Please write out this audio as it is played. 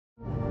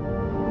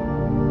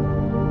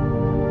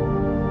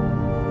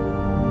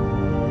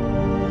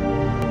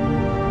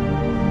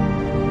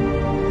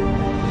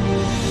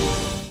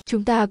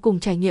Chúng ta cùng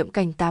trải nghiệm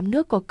cảnh 8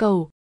 nước có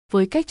cầu,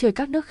 với cách chơi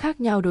các nước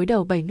khác nhau đối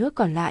đầu 7 nước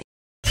còn lại.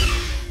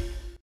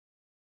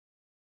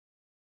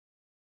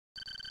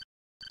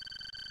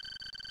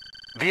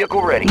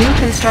 Vehicle ready. New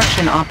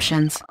construction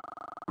options.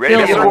 Ready.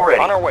 Building. Vehicle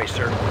ready. On our way,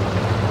 sir.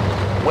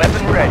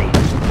 Weapon ready.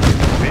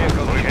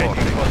 Vehicle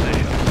changing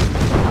position.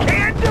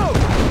 Can do.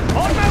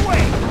 On my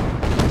way.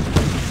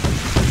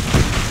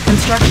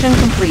 Construction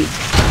complete.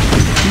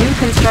 New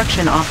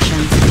construction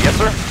options. Yes,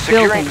 sir.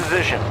 Securing Building.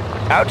 position.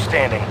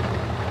 Outstanding.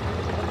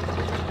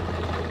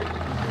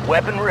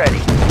 Weapon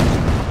ready.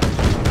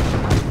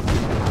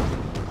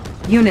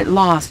 Unit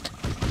lost.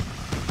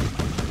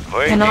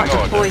 Cannot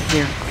Waiting deploy order.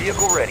 here.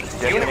 Vehicle ready. Unit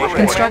Destination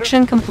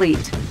Construction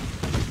complete.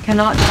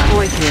 Cannot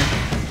deploy here.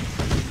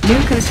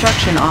 New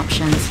construction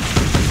options.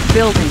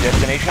 Building.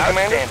 Destination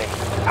commander.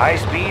 Outstanding. High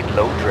speed,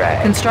 low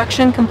drag.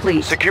 Construction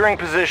complete. Securing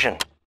position.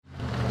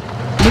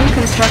 New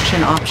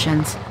construction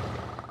options.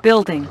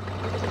 Building.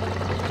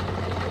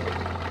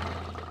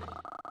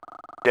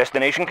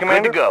 Destination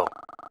commander. Good to go.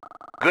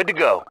 Good to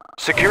go.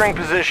 Securing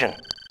position.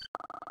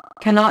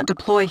 Cannot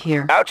deploy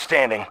here.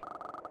 Outstanding.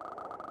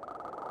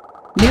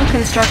 New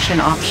construction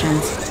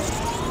options.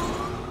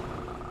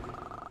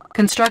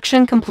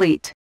 Construction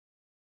complete.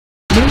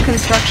 New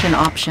construction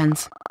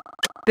options.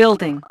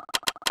 Building.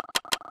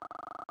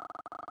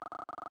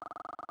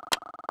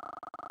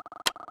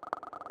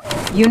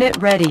 Unit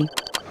ready.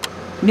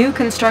 New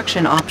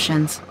construction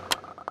options.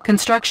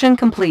 Construction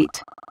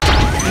complete.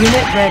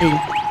 Unit ready.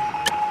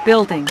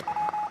 Building.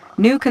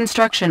 New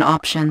construction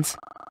options.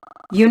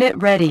 Unit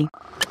ready.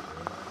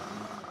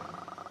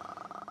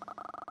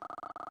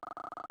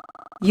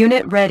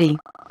 Unit ready.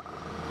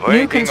 New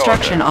Waiting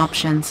construction orders.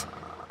 options.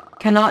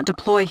 Cannot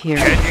deploy here.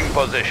 Changing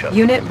position.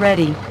 Unit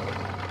ready.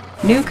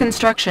 New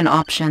construction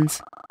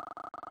options.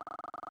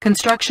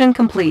 Construction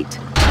complete.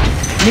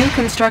 New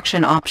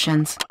construction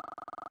options.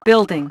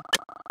 Building.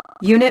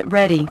 Unit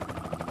ready.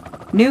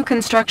 New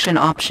construction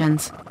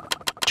options.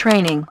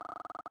 Training.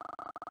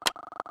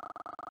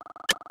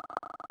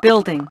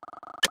 Building.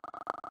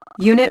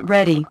 Unit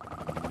ready.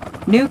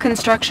 New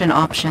construction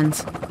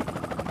options.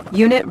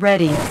 Unit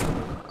ready.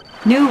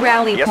 New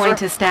rally Yes, point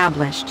sir.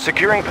 established.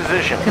 Securing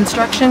position.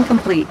 Construction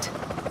complete.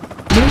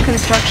 New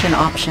construction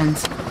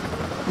options.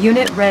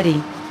 Unit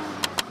ready.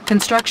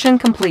 Construction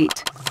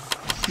complete.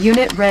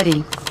 Unit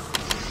ready.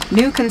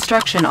 New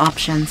construction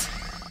options.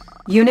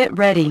 Unit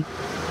ready.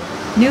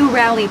 New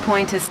rally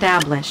point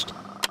established.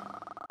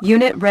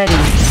 Unit ready.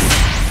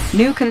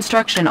 New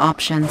construction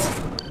options.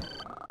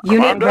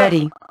 Unit Commander?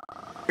 ready.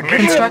 Mission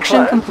Construction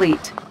plan.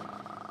 complete.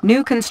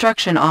 New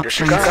construction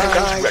options.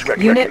 Guys,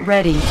 Unit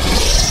ready.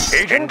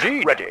 Agent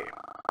ready.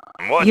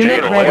 What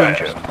Unit you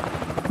ready.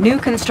 request? New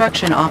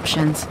construction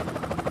options.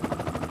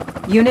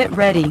 Unit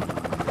ready.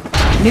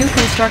 New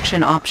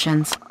construction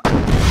options.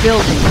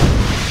 Building.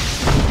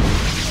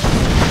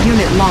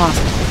 Unit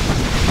lost.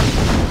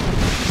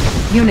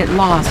 Unit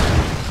lost.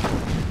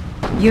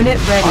 Unit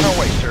On ready. our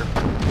way, sir.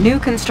 New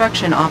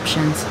construction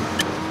options.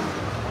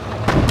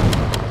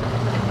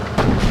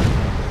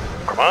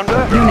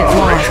 Commander, Unit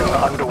operation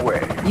lost.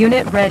 underway.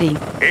 Unit ready.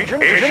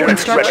 Agent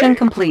Construction ready.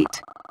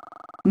 complete.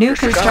 New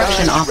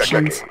construction Guys,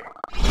 options. ready.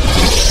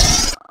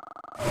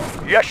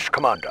 Yes,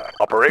 Commander.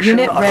 Operation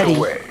Unit ready.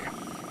 underway.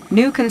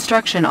 New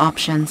construction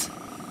options.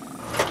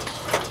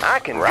 I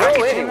can go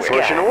Rockets anywhere.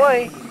 pushing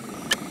away.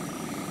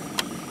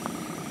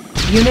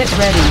 Unit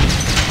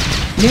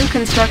ready. New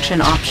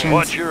construction options.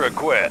 What's your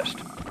request?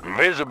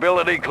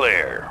 Visibility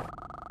clear.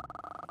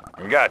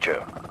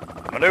 Gotcha.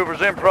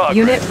 Maneuvers in progress.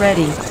 Unit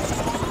ready.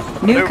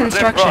 New Maneuvers in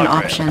construction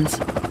progress. options.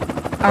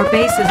 Our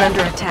base is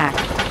under attack.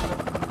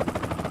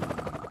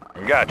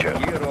 Gotcha.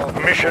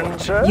 Mission,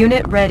 sir?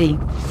 Unit ready.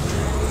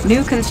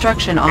 New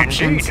construction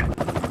options. Indeed.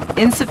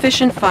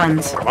 Insufficient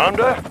funds.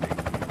 Commander,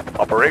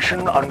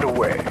 operation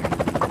underway.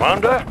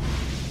 Commander,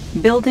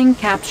 Building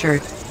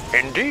captured.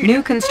 indeed.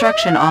 New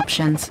construction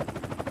options.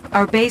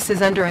 Our base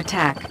is under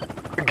attack.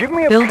 Give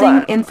me a Building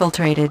plan.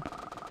 infiltrated.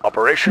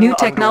 Operation New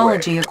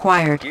technology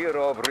acquired.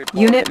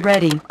 Unit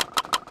ready.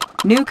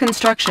 New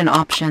construction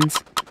options.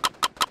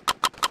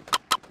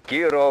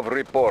 Gear of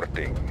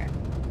reporting.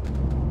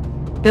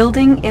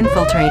 Building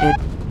infiltrated.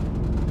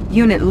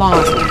 Unit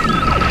lost.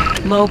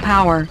 Low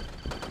power.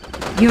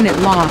 Unit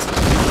lost.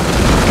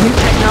 New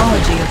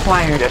technology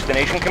acquired.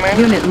 Destination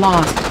commander. Unit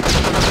lost.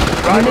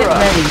 Unit up.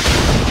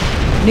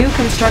 ready. New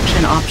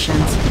construction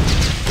options.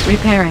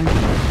 Repairing.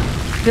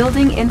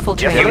 Building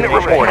infiltrated. Yes, unit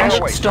reporting.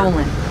 Cash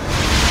stolen.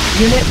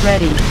 Unit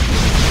ready.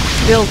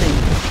 Building.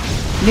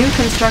 New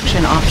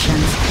construction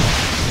options.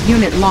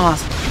 Unit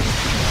lost.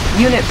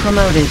 Unit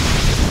promoted.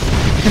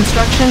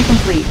 Construction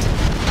complete.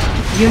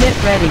 Unit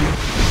ready.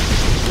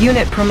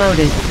 Unit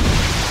promoted.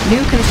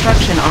 New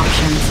construction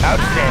options.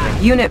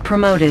 Outstanding. Unit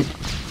promoted.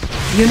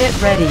 Unit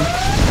ready.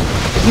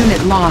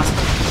 Unit lost.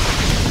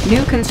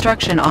 New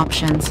construction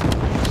options.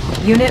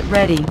 Unit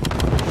ready.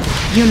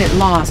 Unit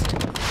lost.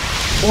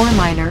 Ore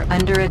miner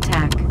under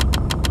attack.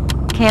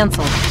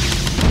 Cancel.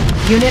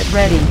 Unit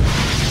ready.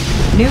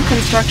 New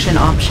construction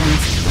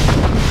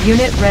options.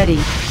 Unit ready.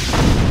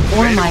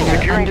 Ore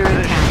miner under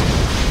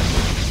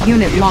attack.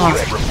 Unit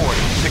lost.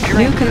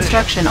 New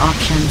construction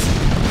options.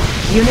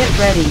 Unit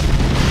ready.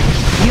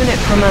 Unit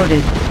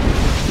promoted.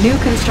 New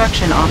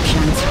construction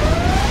options.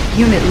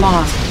 Unit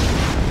lost.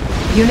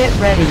 Unit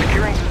ready.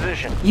 Securing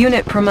position.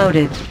 Unit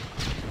promoted.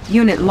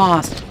 Unit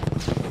lost.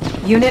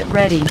 Unit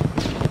ready.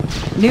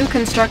 New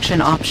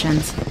construction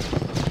options.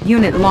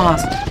 Unit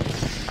lost.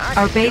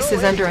 Our base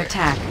is under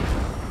attack.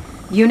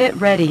 Unit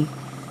ready.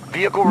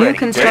 Vehicle New ready.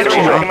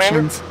 construction Commander.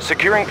 options.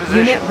 Securing position.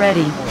 Unit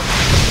ready.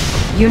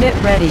 Unit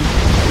ready.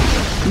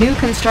 New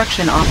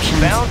construction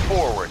options. Bound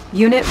forward.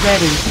 Unit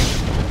ready.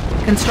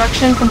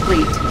 Construction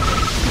complete.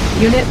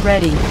 Unit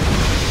ready.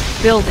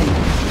 Building.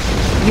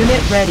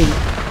 Unit ready.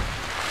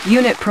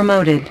 Unit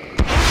promoted.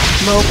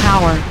 Low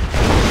power.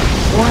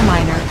 Ore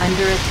miner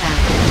under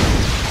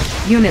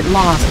attack. Unit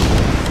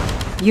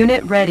lost.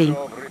 Unit ready.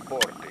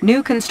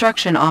 New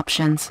construction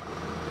options.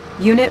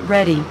 Unit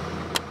ready.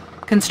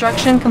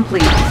 Construction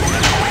complete.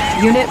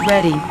 Unit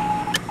ready.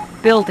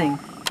 Building.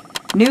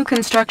 New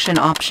construction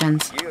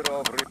options.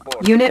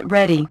 Unit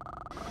ready.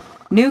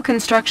 New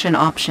construction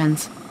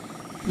options.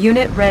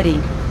 Unit ready.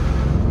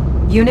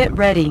 Unit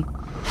ready.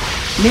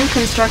 New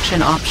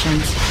construction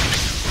options.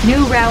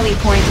 New rally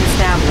point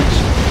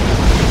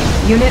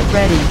established. Unit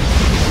ready.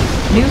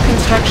 New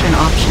construction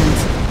options.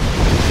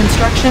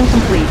 Construction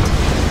complete.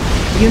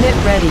 Unit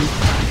ready.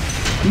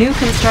 New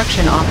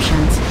construction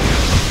options.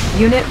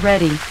 Unit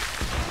ready.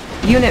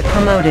 Unit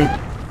promoted.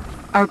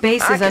 Our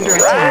base is under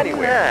attack.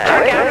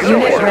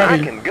 Unit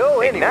ready.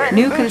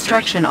 New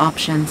construction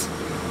options.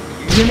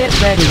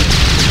 Unit ready.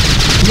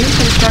 New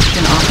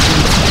construction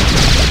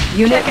options.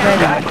 Unit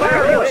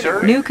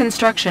ready. New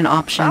construction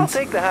options.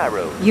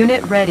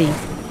 Unit ready.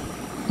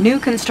 New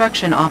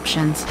construction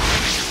options.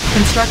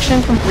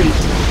 Construction complete.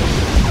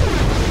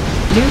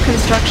 New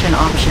construction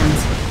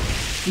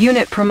options.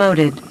 Unit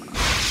promoted.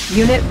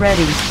 Unit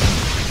ready.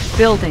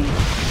 Building.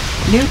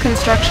 New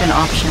construction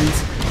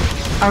options.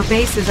 Our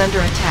base is under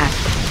attack.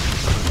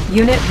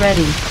 Unit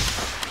ready.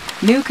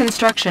 New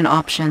construction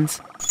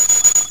options.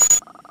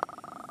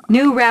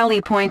 New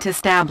rally point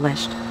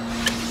established.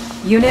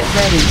 Unit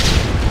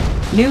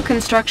ready. New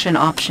construction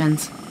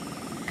options.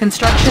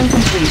 Construction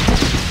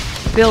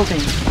complete.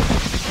 Building.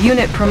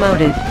 Unit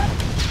promoted.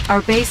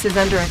 Our base is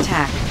under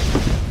attack.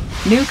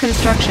 New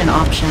construction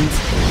options.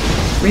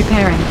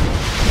 Repairing.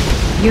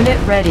 Unit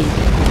ready.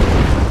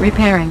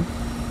 Repairing.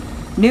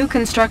 New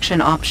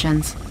construction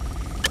options.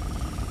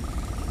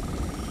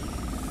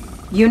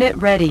 Unit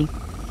ready.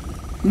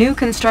 New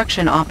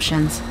construction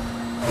options.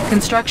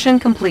 Construction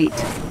complete.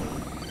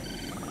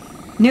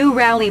 New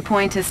rally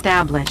point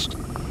established.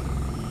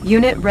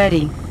 Unit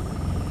ready.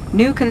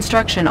 New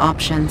construction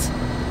options.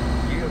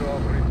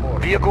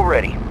 Vehicle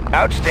ready.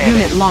 Outstanding.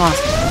 Unit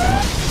lost.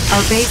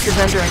 Our base is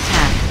under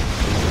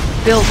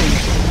attack. Building.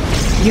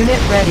 Unit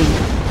ready.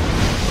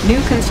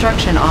 New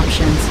construction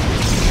options.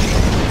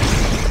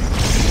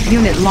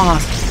 Unit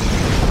lost.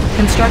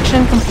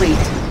 Construction complete.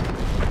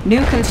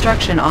 New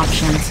construction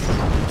options.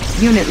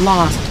 Unit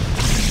lost.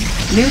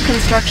 New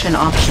construction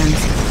options.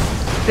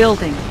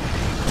 Building.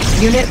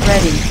 Unit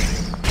ready.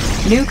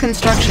 New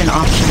construction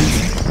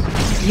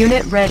options.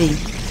 Unit ready.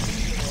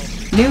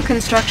 New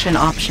construction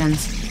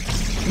options.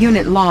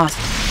 Unit lost.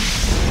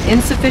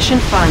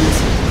 Insufficient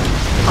funds.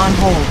 On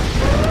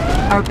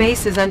hold. Our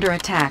base is under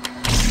attack.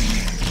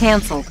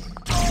 Cancelled.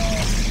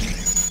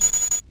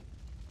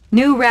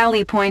 New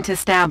rally point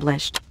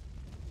established.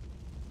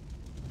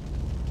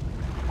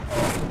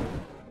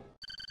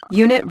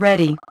 Unit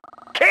ready.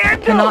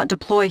 Cannot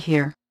deploy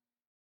here.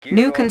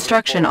 New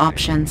construction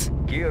options.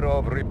 Gear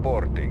of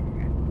reporting.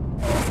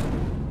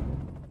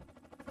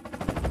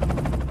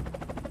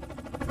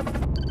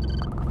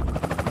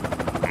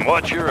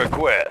 What's your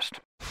request?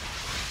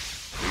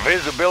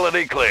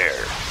 Visibility clear.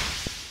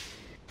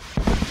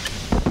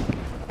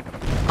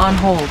 On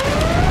hold.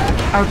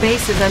 Our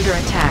base is under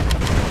attack.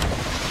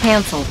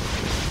 Cancelled.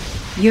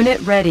 Unit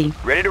ready.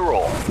 Ready to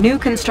roll. New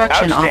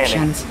construction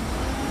Outstanding. options.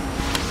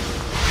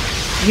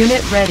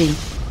 Unit ready.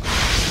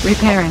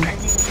 Repairing.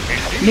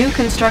 New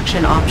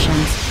construction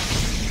options.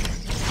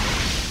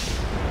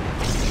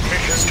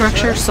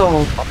 Structure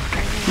sold.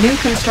 New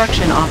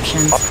construction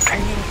options.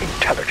 Obtaining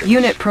intelligence.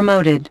 Unit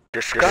promoted.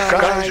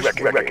 Disguise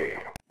ready.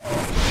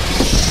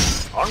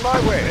 On my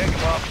way. Pick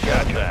 'em up,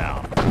 shut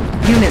down.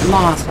 Unit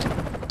lost.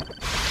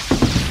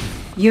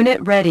 Unit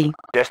ready.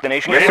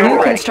 Destination New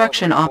ready.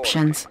 construction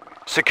options.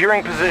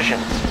 Securing position.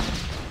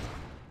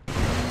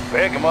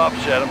 Pick 'em up,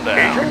 set 'em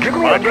down.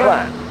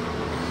 Under.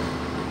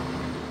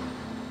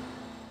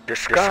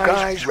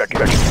 Disguise ready.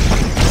 Undercover.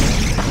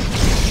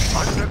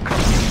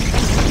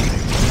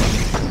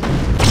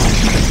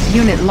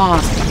 Unit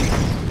lost.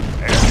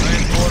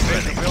 Airplane for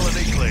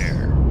visibility clear.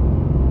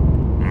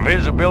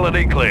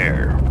 Visibility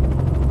clear.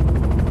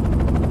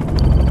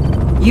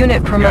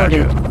 Unit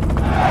promoted. Unit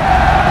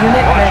What's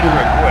your ready.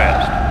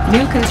 request?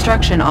 New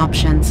construction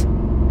options.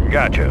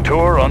 Gotcha.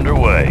 Tour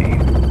underway.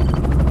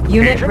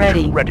 Unit Agent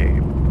ready. Ready.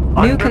 New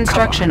Undercover.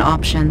 construction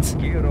options.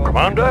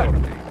 Commander.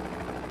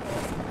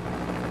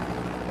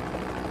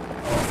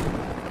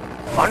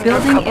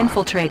 Building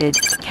infiltrated.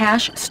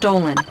 Cash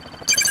stolen.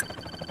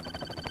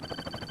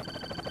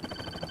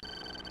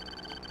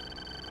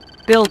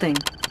 Building.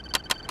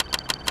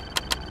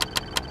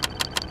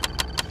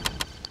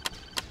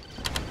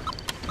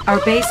 Our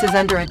base is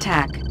under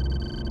attack.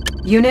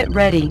 Unit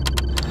ready.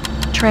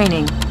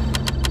 Training.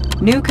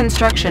 New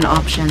construction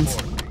options.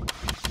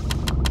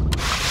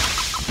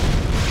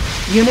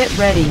 Unit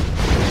ready.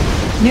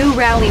 New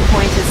rally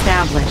point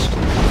established.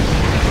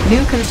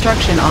 New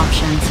construction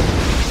options.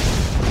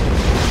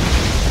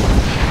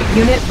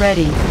 Unit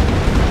ready.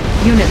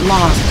 Unit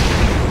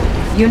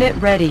lost. Unit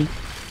ready.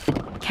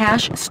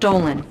 Cash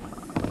stolen.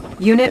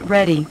 Unit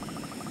ready.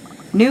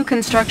 New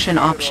construction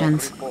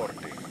options.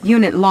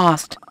 Unit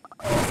lost.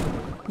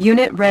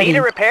 Unit ready. Need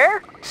a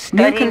repair?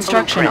 New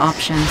construction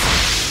options.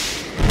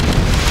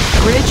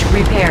 Bridge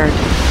repaired.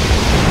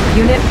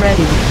 Unit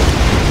ready.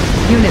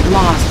 Unit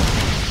lost.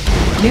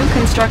 New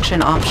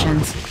construction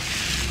options.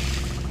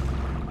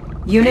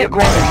 Unit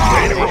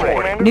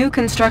ready. New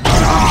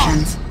construction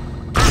options.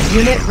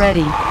 Unit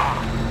ready.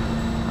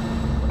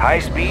 High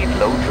speed,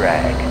 low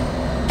drag.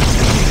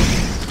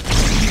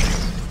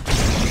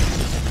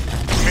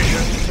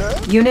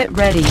 Unit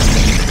ready.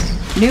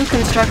 New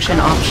construction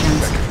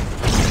options.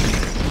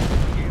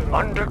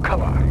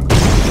 Undercover.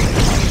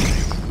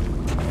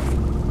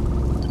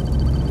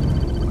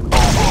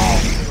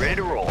 Ready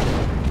to roll.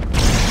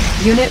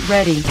 Unit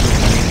ready.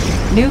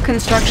 New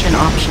construction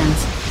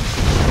options.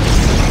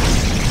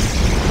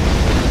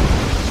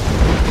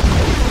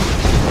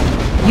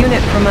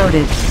 Unit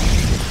promoted.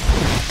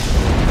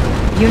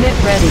 Unit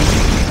ready.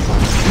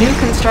 New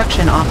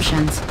construction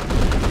options.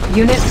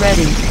 Unit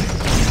ready.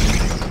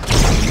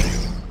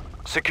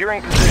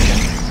 Securing position.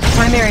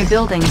 Primary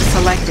building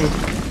selected.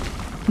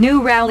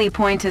 New rally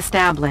point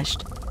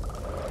established.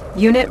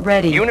 Unit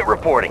ready. Unit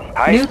reporting.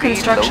 High New speed,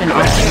 construction low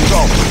drag. options.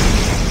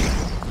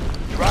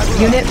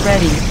 Unit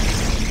ready.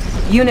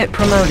 Unit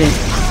promoted.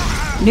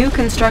 New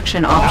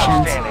construction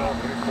options.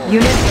 Outstanding.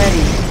 Unit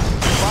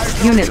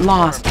ready. Unit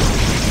lost.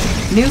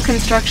 New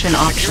construction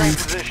Securing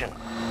options. position.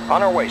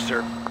 On our way,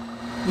 sir.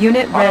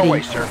 Unit On our way,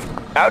 ready. sir.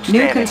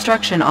 Outstanding. New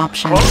construction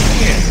options.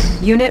 Closing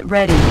in. Unit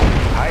ready.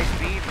 High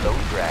speed, low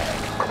drag.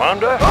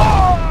 Commander?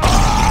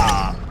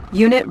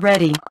 Unit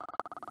ready.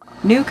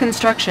 New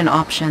construction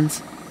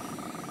options.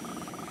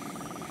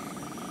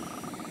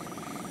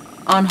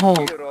 On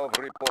hold.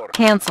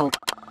 Cancelled.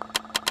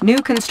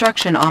 New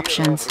construction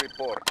options.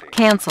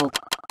 Cancelled.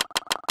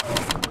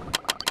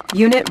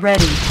 Unit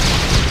ready.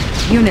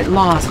 Unit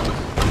lost.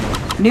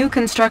 New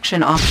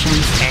construction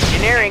options.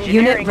 Engineering.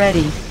 Unit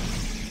ready.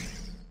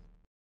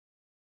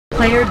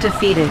 Player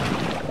defeated.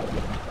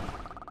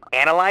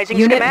 Analyzing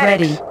Unit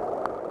schematics.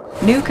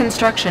 ready. New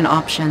construction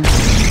options.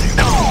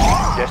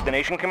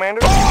 Destination,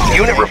 Commander?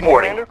 Unit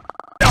reporting.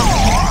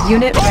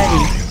 Unit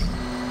ready.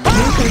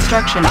 New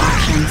construction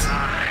options.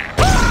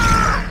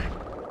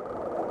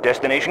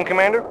 Destination,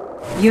 Commander?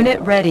 Unit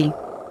ready.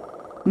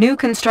 New Good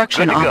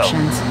construction to go.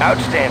 options.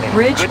 Outstanding.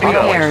 Bridge Good to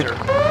go, repaired.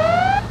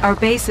 sir. Our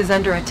base is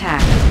under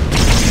attack.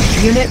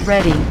 Unit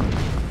ready.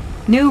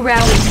 New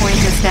rally point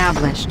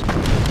established.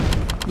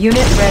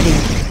 Unit ready.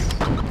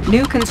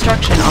 New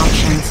construction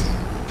options.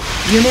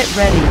 Unit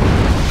ready.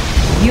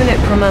 Unit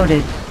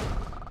promoted.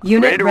 Ready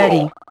Unit to ready.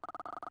 roll.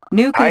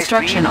 New High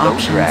construction speed, low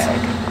options. drag.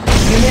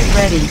 Unit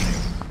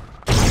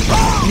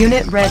ready.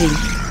 Unit ready.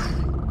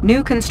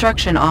 New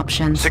construction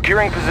options.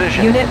 Securing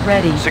position. Unit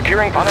ready.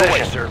 Securing On our way,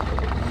 position. sir.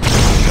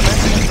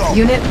 Commencing assault.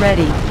 Unit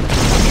ready.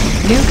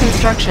 New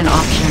construction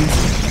options.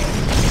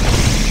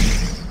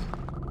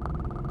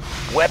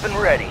 Weapon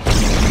ready.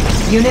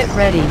 Unit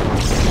ready.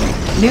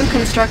 New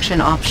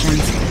construction options.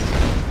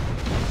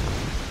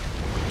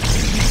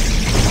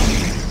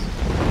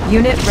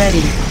 Unit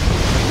ready.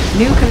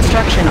 New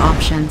construction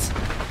options.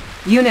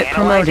 Unit Analyzing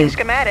promoted.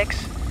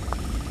 schematics.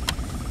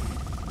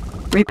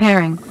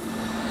 Repairing.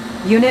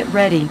 Unit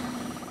ready.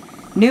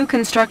 New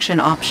construction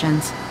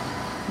options.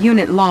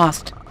 Unit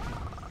lost.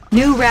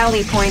 New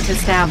rally point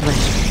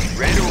established.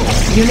 Ready to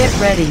roll. Unit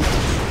ready.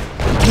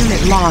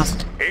 Unit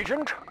lost.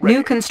 Agent? Ready.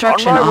 New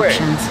construction On my way.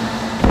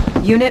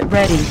 options. Unit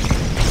ready.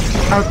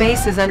 Our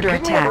base is under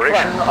attack.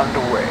 Operation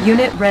underway.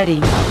 Unit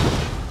ready.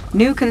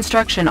 New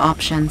construction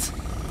options.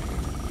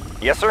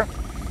 Yes, sir.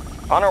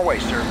 On our way,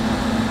 sir.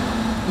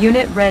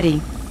 Unit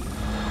ready.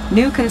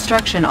 New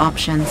construction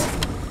options.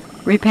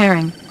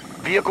 Repairing.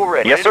 Vehicle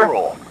ready. Yes, Ready to sir.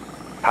 roll.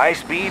 High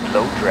speed,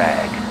 low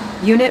drag.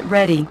 Unit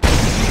ready.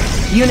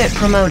 Unit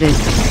promoted.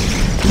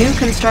 New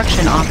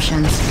construction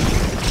options.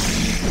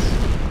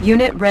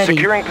 Unit ready.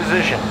 Securing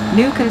position.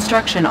 New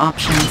construction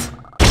options.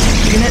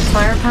 Unit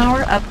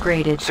firepower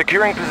upgraded.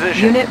 Securing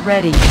position. Unit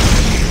ready.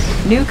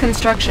 New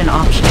construction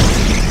options.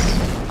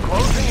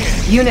 Closing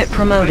in. Unit Ready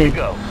promoted. to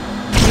go.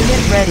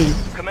 Unit ready.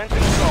 Commencing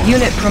assault.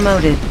 Unit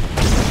promoted.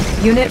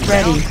 Unit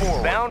ready. Bound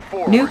forward. Bound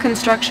forward. New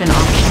construction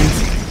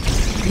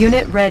options.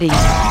 Unit ready.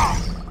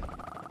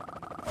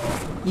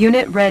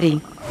 Unit ready.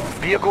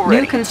 Vehicle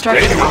ready. New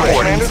construction Ready to roll,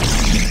 options.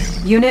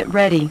 Commander. Unit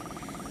ready.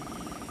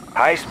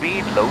 High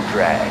speed, low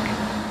drag.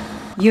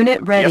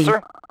 Unit ready. Yes,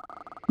 sir.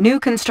 New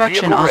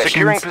construction Vehicle ready. options.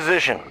 Securing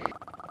position.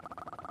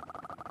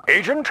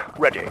 Agent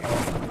ready.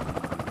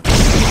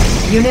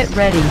 Unit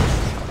ready.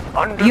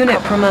 Undercover. Unit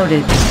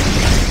promoted.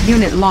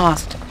 Unit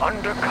lost.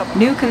 Undercover.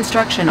 New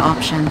construction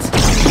options.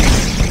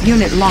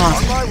 Unit On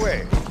lost. my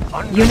way.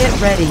 Undercover. Unit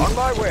ready. On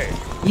my way.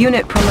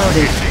 Unit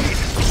promoted.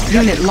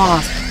 Unit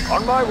lost.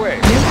 On my way.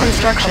 New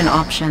construction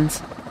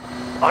options.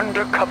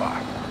 Undercover.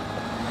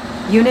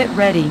 Unit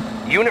ready.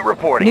 Unit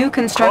reporting. New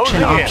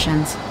construction Closing in.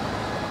 options.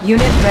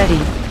 Unit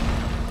ready.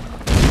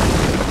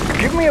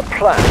 Give me a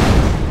plan.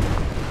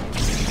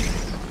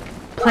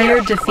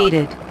 Player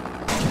defeated.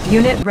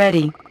 Unit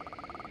ready.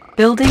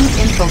 Building Unit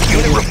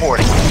infiltrated.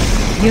 reporting.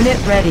 Unit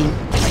ready.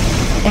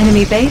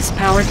 Enemy base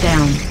powered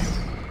down.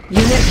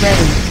 Unit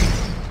ready.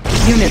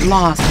 Unit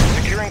lost.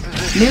 Securing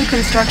position. New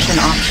construction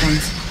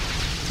options.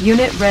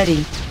 Unit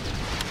ready.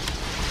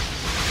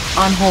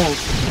 On hold.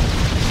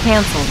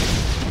 Cancelled.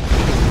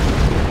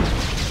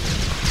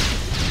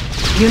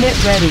 Unit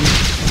ready.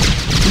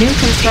 New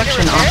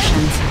construction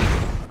options.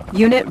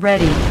 Unit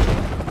ready.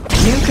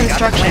 New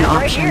construction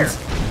Right here.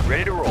 options.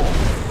 Ready to roll.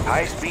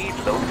 High speed,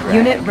 low drag.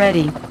 Unit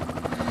ready.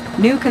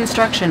 New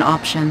construction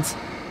options.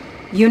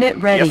 Unit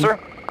ready. Yes, sir.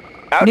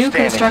 New Outstanding.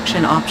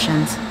 construction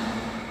options.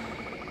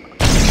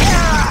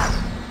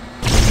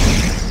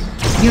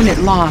 Unit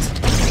lost.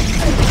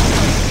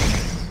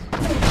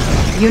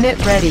 Unit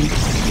ready.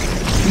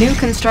 New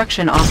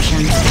construction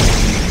options.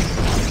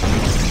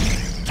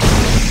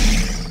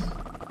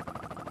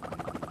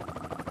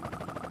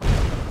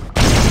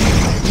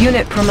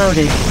 Unit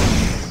promoted.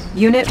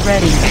 Unit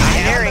ready.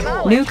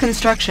 New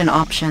construction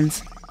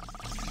options.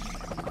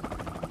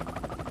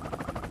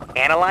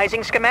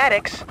 Analyzing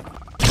schematics.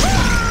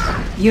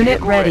 Unit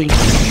Vehicle ready.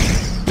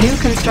 New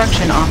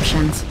construction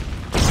options.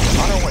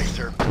 On our way,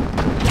 sir.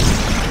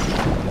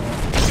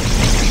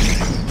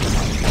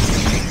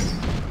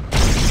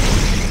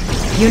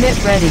 Unit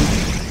ready.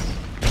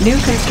 New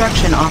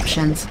construction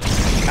options.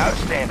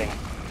 Outstanding.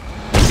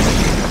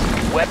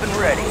 Weapon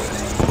ready.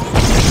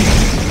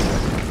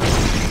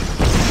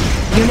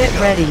 Unit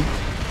ready.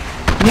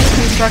 New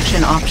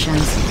construction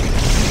options.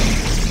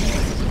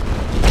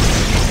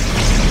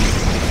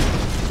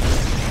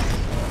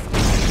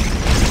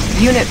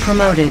 Unit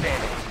promoted.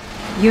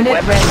 Unit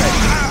Weapon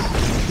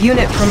ready.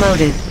 Unit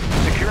promoted.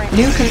 Securing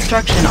New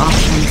construction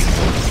options.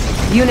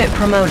 Unit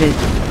promoted.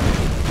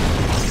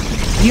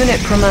 Unit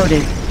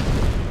promoted.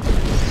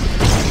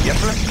 Yes,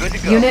 sir. Good to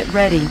go. Unit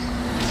ready.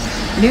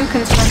 New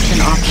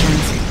construction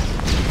options.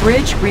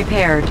 Bridge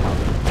repaired.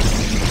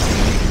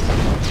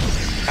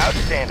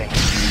 Outstanding.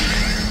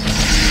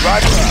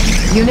 Driver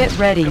up. Unit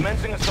ready.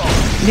 Commencing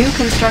assault. New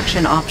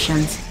construction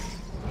options.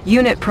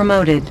 Unit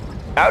promoted.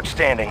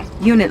 Outstanding.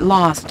 Unit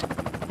lost.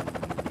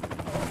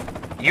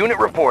 Unit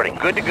reporting.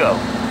 Good to go.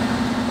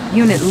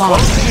 Unit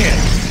lost. Closing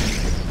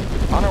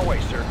in. On our way,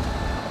 sir.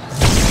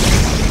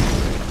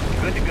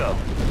 Good to go.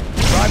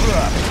 Driver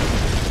up.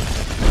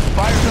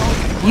 Fire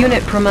zone.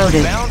 Unit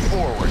promoted. Bound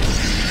forward.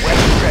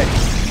 Weapon ready.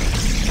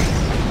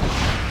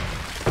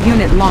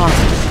 Unit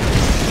lost.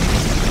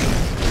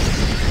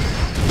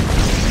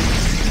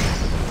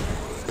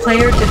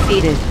 Player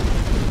defeated.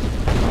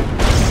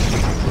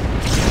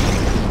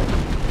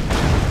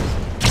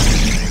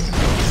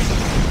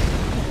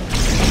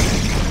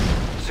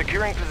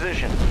 Securing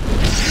position.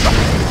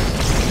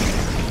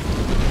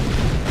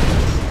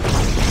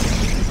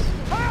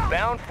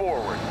 Bound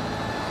forward.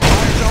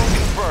 Fire zone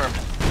confirmed.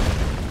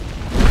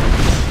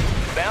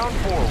 Bound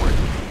forward.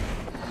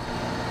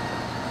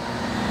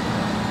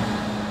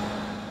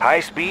 High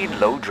speed,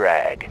 low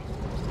drag.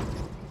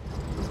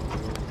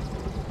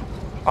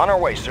 On our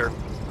way, sir.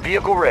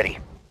 Vehicle ready.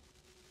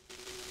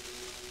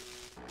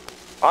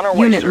 On our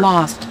way, Unit sir.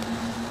 lost.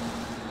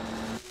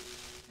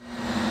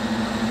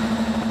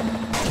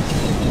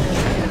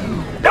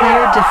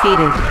 Player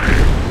defeated.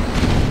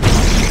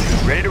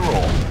 Ready to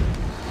roll.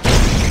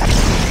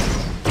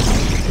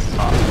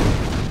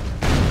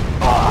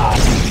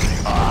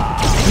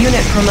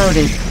 Unit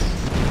promoted.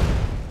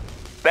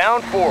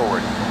 Bound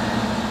forward.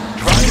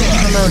 Unit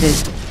promoted.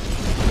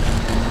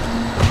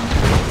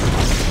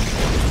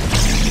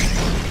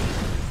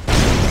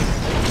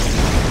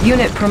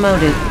 Unit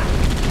promoted.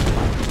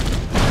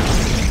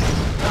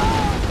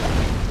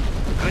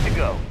 Good to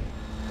go.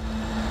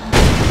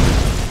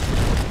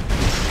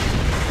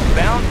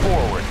 Bound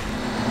forward.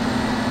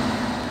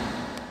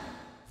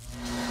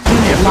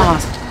 Unit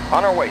lost.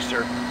 On our way,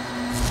 sir.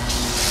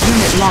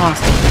 Unit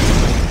lost.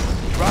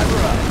 Driver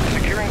up.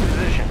 Securing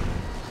position.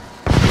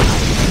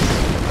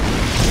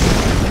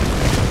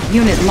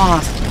 Unit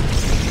lost.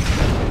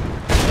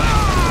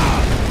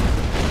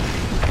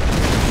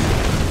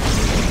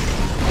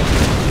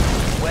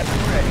 Weapon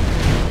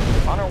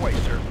ready. On our way,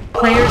 sir.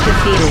 Player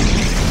defeated.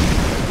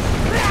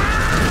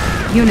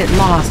 Unit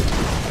lost.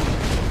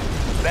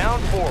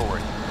 Bound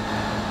forward.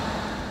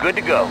 Good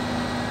to go.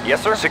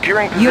 Yes, sir.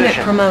 Securing position. Unit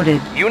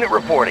promoted. Unit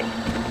reporting.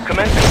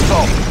 Commencing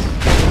assault.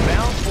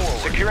 Bound forward.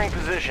 Securing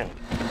position.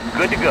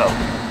 Good to go.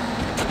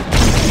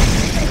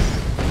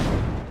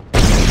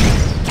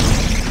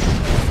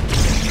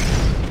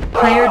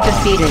 Player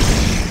defeated.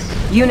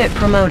 Unit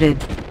promoted.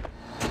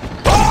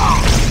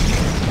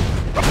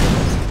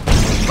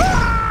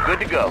 Good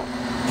to go.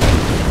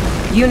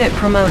 Unit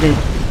promoted.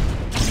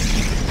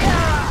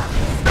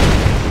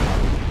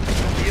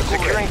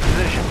 Securing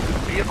position.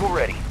 Vehicle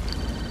ready.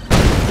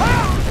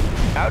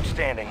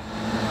 Outstanding.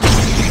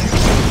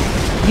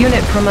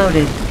 Unit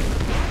promoted.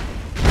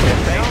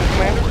 Thank you,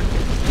 Commander.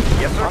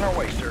 Yes, sir. On our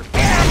way, sir.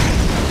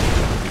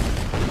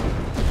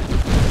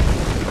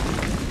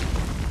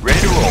 Ready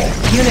to roll.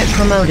 Unit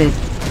promoted.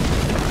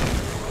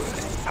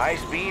 High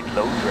speed,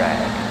 low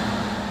drag.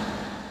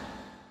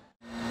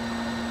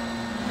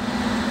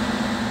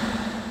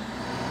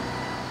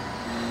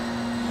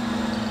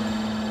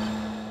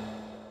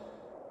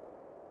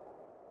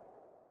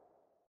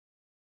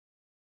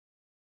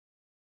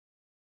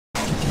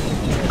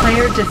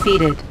 Player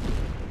defeated.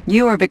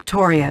 You are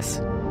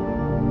victorious.